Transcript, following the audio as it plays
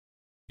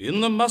In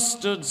the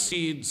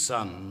mustardseed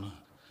sun,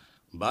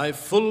 by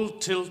full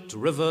tilt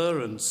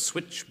river and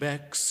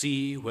switchback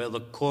sea where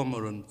the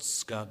cormorants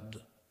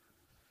scud,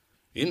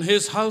 in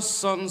his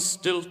house on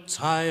stilts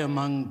high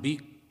among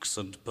beaks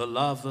and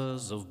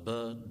palavers of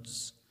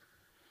birds,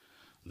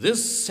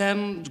 this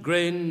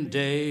sandgrain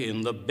day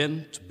in the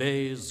bent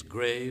bay's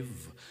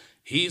grave,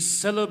 he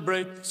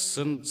celebrates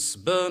and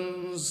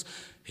spurns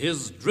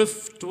his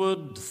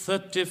driftwood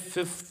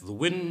 35th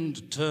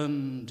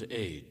wind-turned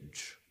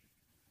age.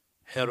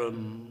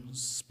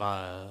 Herons,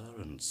 spire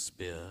and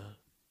spear.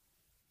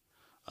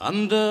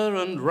 Under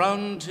and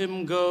round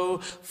him go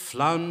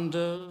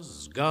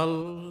flounders,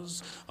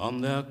 gulls,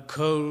 on their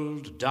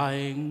cold,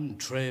 dying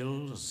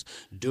trails,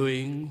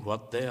 doing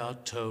what they are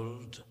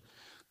told.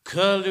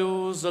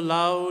 Curlews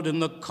aloud in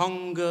the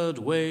congered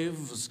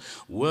waves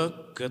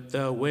work at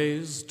their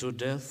ways to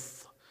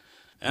death,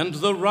 and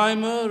the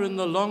rhymer in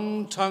the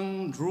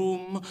long-tongued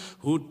room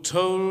who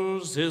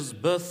tolls his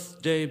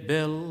birthday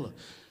bell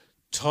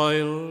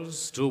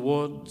toils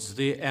towards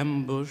the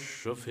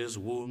ambush of his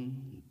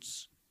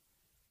wounds.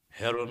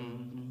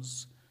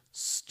 Herons,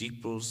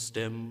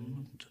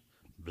 steeple-stemmed,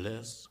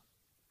 bless.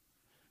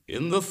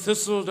 In the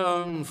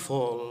thistledown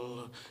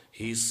fall,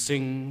 he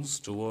sings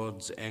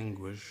towards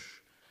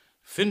anguish.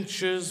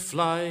 Finches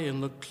fly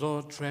in the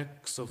claw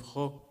tracks of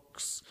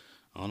hawks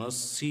on a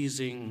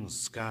seizing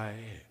sky.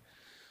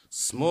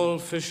 Small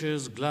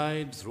fishes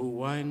glide through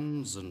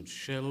wynds and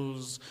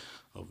shells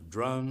of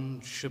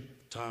drowned ship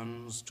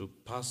towns to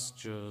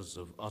pastures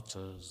of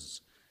otters.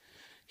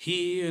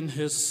 He in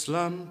his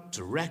slant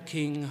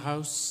racking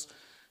house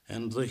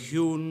and the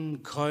hewn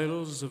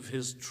coils of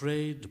his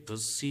trade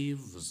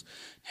perceives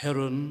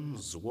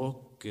herons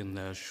walk in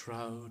their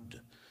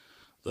shroud,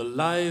 the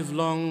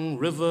livelong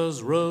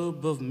river's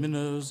robe of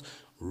minnows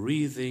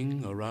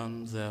wreathing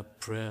around their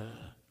prayer.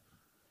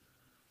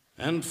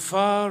 And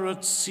far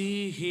at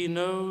sea he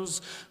knows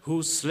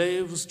who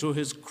slaves to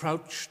his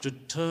crouched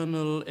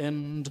eternal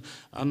end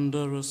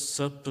under a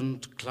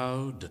serpent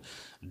cloud.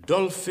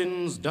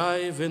 Dolphins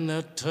dive in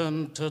their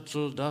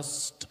turtle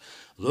dust,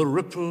 the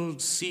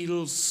rippled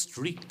seals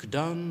streak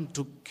down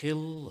to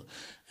kill,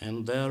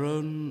 and their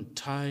own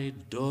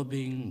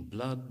tide-daubing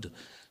blood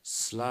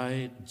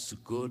slides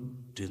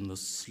good in the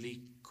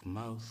sleek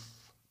mouth.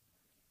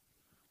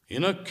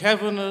 In a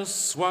cavernous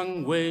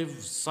swung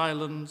wave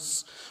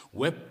silence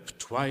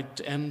wept white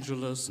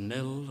Angelus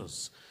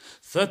knells.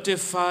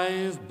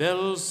 35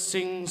 bells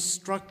sing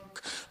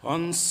struck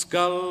on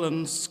skull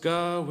and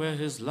scar where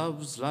his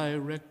loves lie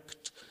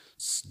wrecked,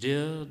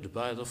 steered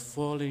by the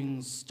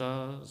falling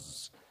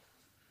stars.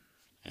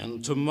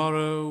 And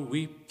tomorrow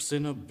weeps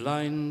in a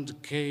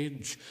blind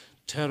cage,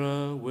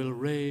 terror will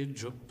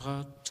rage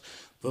apart,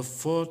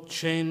 before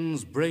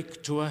chains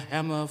break to a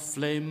hammer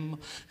flame,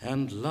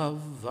 and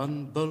love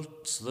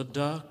unbolts the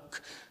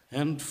dark,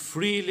 and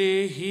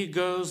freely he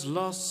goes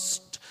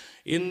lost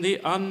in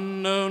the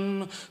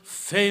unknown,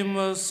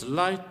 famous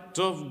light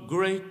of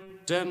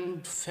great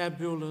and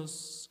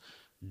fabulous,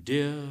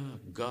 dear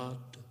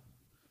God.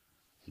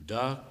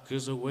 Dark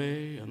is a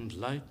way and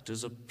light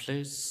is a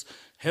place,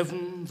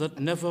 heaven that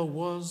never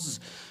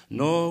was,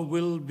 nor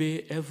will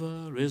be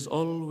ever, is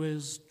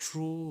always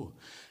true,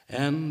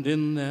 and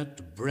in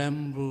that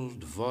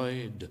brambled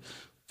void,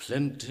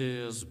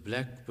 plenty as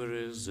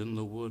blackberries in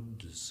the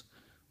woods,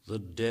 the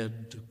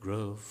dead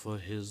grow for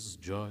his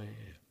joy.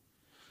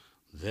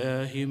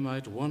 There he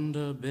might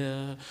wander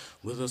bare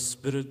with the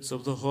spirits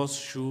of the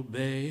horseshoe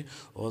bay,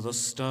 or the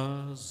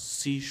stars,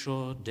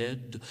 seashore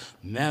dead,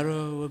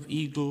 marrow of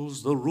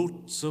eagles, the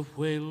roots of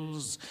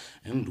whales,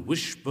 and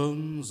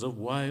wishbones of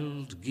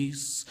wild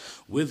geese,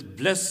 with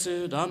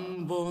blessed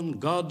unborn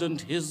God and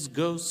his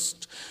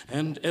ghost,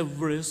 and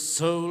every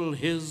soul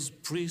his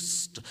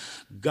priest,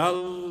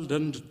 gulled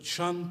and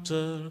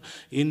chanter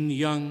in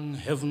young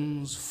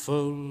heaven's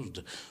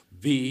fold,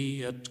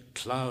 be at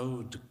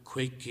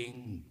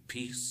cloud-quaking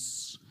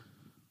peace,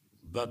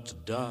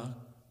 but dark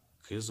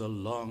is a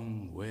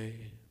long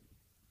way.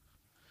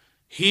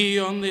 He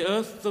on the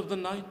earth of the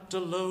night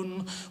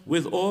alone,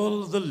 with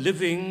all the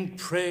living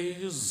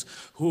praise,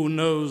 who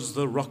knows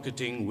the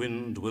rocketing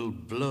wind will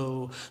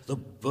blow the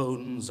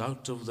bones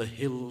out of the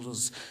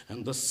hills,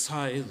 and the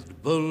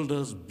scythed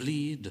boulders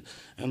bleed,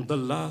 and the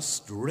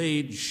last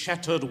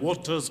rage-shattered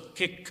waters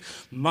kick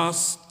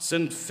masts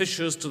and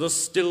fishes to the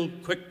still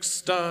quick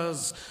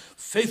stars,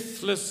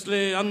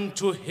 faithlessly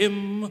unto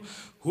him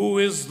who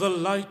is the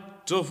light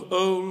of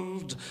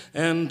old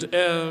and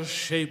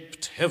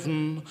air-shaped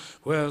heaven,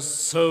 where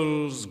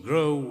souls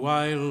grow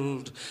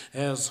wild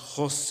as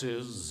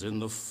horses in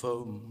the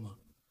foam.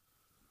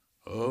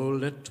 Oh,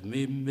 let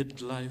me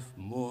midlife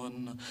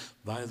mourn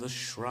by the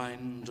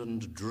shrined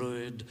and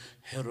druid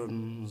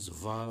heron's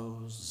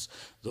vows.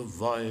 The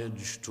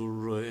voyage to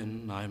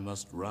ruin I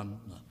must run,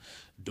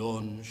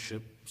 dawn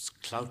ships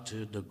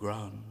clouted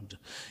aground.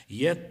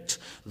 Yet,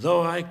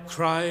 though I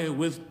cry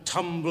with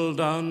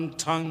tumble-down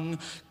tongue,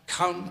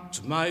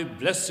 count my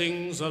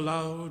blessings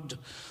aloud,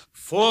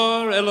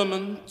 4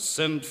 elements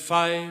and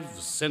 5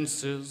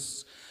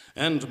 senses,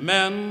 and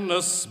man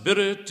a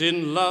spirit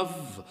in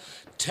love,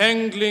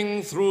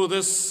 tangling through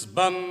this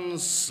spun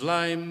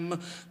slime,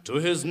 to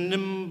his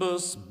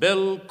nimbus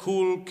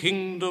bell-cool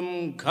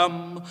kingdom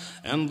come,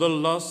 and the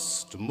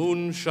lost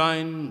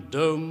moonshine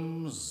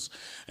domes,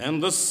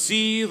 and the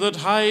sea that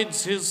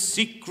hides his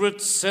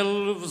secret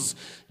selves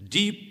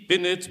deep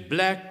in its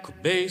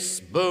black base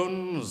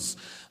bones,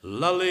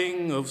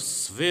 lulling of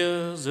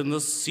spheres in the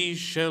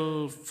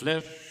seashell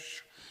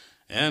flesh,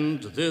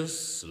 and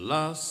this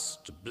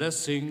last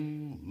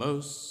blessing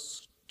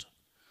most,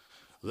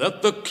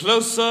 that the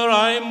closer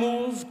I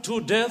move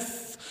to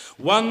death,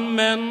 one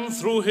man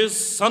through his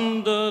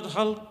sundered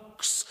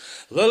hulks,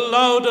 the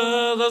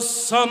louder the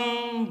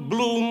sun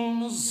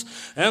blooms,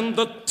 and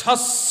the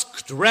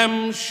tusked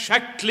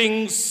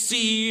ramshackling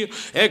sea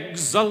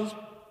exults,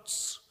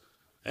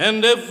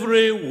 and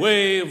every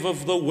wave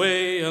of the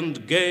way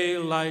and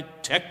gale I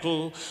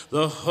tackle,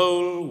 the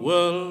whole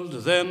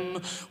world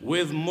then,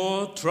 with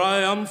more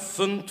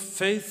triumphant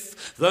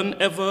faith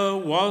than ever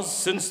was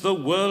since the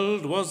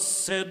world was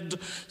said,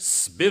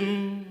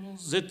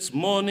 spins its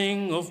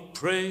morning of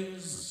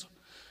praise.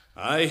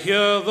 I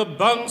hear the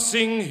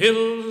bouncing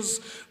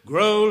hills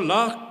grow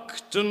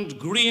locked and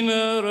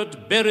greener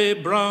at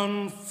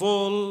berry-brown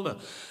fall,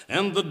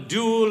 and the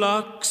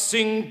dewlarks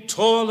sing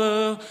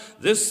taller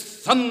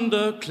this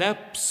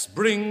thunderclap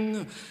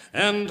spring,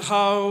 and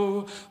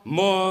how,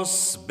 more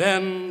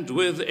spanned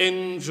with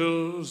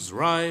angels,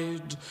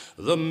 ride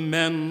the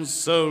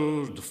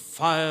man-souled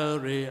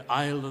fiery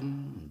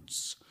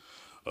islands.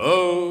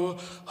 Oh,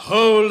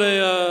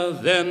 holier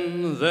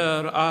than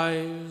their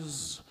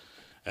eyes,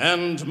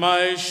 and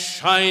my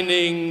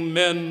shining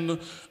men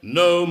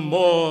no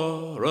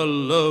more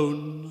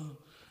alone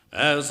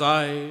as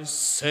I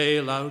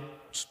sail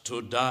out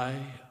to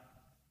die.